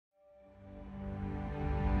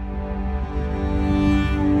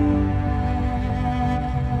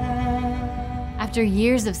After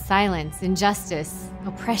years of silence, injustice,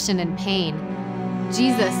 oppression, and pain,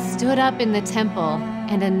 Jesus stood up in the temple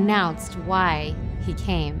and announced why he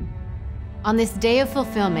came. On this day of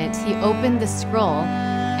fulfillment, he opened the scroll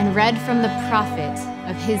and read from the prophet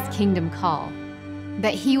of his kingdom call,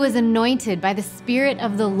 that he was anointed by the Spirit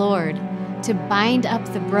of the Lord to bind up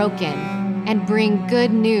the broken and bring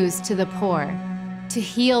good news to the poor, to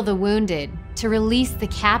heal the wounded, to release the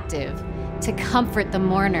captive, to comfort the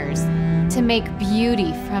mourners, to make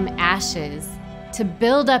beauty from ashes, to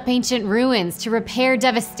build up ancient ruins, to repair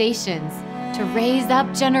devastations, to raise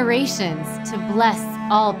up generations, to bless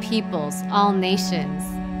all peoples, all nations.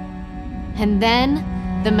 And then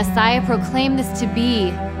the Messiah proclaimed this to be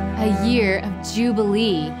a year of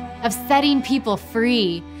jubilee, of setting people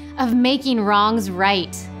free, of making wrongs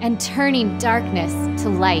right and turning darkness to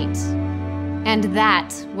light. And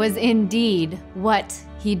that was indeed what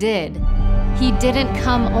he did. He didn't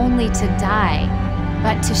come only to die,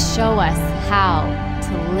 but to show us how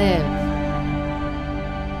to live.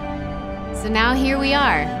 So now here we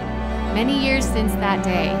are, many years since that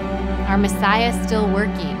day, our Messiah still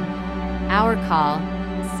working, our call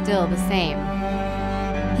still the same.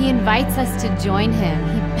 He invites us to join him,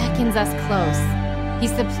 he beckons us close, he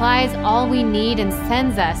supplies all we need and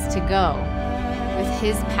sends us to go. With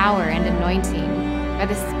his power and anointing, by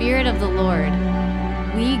the Spirit of the Lord,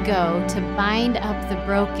 we go to bind up the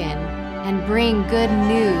broken and bring good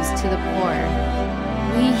news to the poor.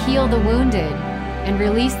 We heal the wounded and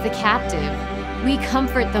release the captive. We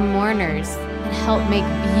comfort the mourners and help make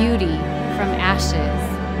beauty from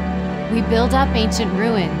ashes. We build up ancient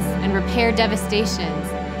ruins and repair devastations.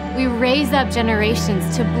 We raise up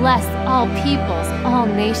generations to bless all peoples, all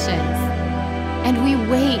nations. And we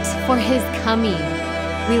wait for his coming.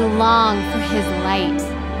 We long for his light.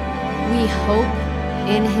 We hope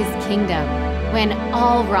in his kingdom when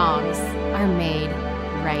all wrongs are made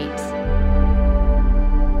right.